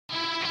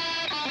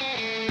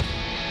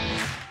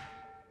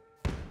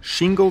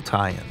Shingle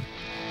Tie In.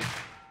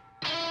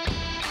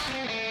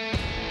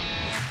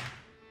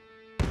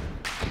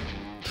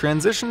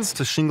 Transitions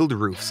to shingled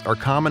roofs are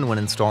common when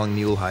installing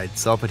mulehide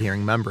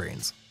self-adhering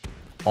membranes.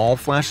 All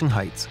flashing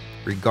heights,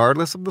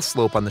 regardless of the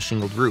slope on the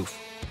shingled roof,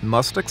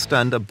 must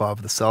extend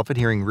above the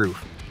self-adhering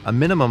roof a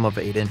minimum of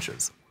 8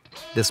 inches.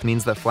 This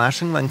means that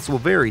flashing lengths will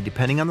vary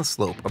depending on the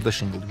slope of the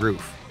shingled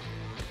roof.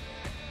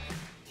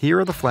 Here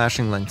are the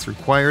flashing lengths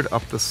required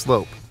up the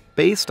slope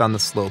based on the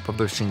slope of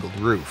the shingled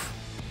roof.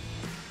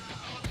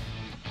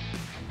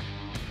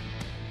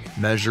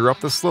 Measure up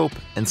the slope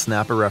and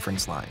snap a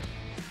reference line.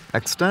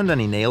 Extend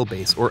any nail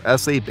base or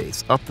SA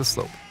base up the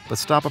slope, but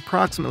stop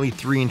approximately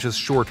 3 inches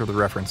short of the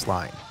reference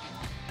line.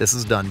 This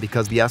is done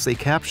because the SA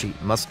cap sheet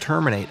must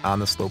terminate on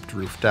the sloped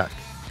roof deck.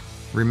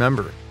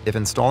 Remember, if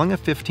installing a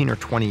 15 or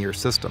 20-year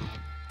system,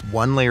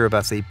 one layer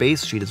of SA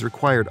base sheet is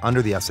required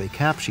under the SA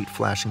cap sheet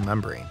flashing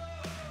membrane.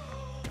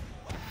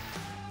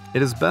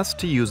 It is best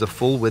to use a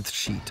full-width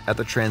sheet at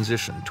the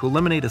transition to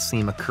eliminate a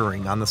seam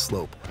occurring on the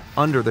slope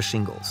under the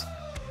shingles.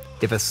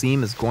 If a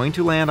seam is going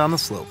to land on the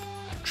slope,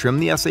 trim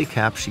the SA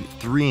cap sheet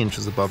 3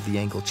 inches above the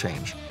angle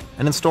change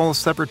and install a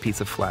separate piece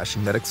of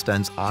flashing that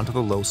extends onto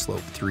the low slope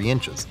 3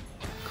 inches,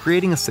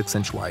 creating a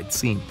 6-inch wide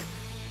seam.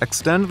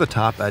 Extend the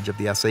top edge of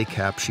the SA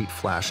cap sheet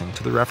flashing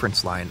to the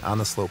reference line on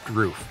the sloped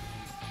roof.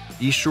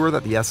 Be sure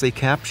that the SA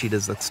cap sheet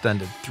is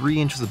extended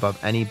 3 inches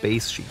above any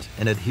base sheet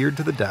and adhered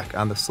to the deck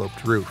on the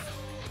sloped roof.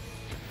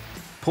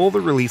 Pull the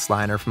release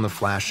liner from the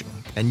flashing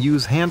and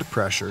use hand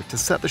pressure to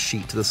set the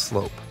sheet to the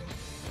slope.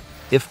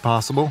 If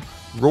possible,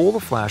 roll the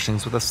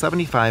flashings with a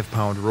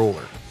 75-pound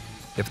roller.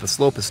 If the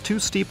slope is too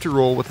steep to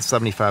roll with a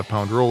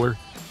 75-pound roller,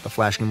 the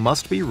flashing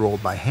must be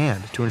rolled by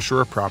hand to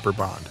ensure a proper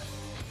bond.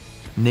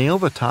 Nail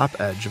the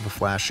top edge of the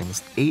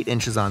flashings 8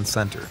 inches on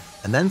center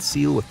and then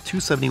seal with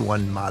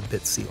 271 Mod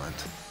Bit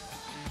sealant.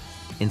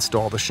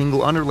 Install the shingle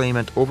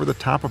underlayment over the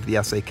top of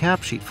the SA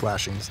cap sheet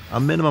flashings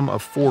a minimum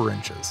of 4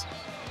 inches.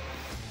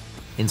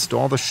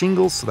 Install the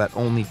shingles so that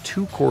only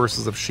 2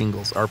 courses of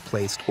shingles are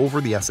placed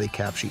over the SA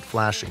cap sheet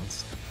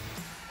flashings.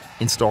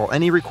 Install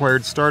any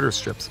required starter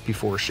strips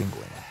before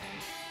shingling.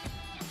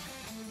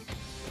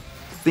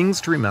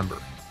 Things to remember.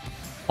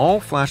 All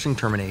flashing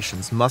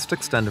terminations must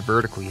extend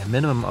vertically a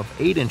minimum of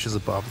 8 inches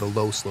above the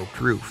low-sloped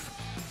roof.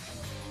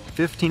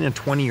 15 and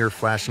 20-year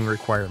flashing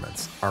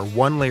requirements are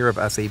 1 layer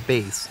of SA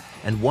base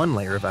and 1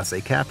 layer of SA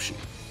cap sheet.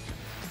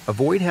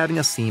 Avoid having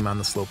a seam on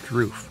the sloped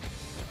roof.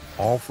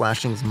 All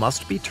flashings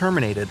must be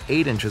terminated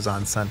 8 inches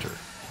on center.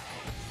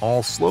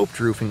 All sloped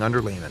roofing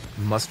underlayment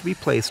must be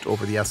placed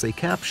over the SA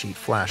cap sheet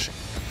flashing.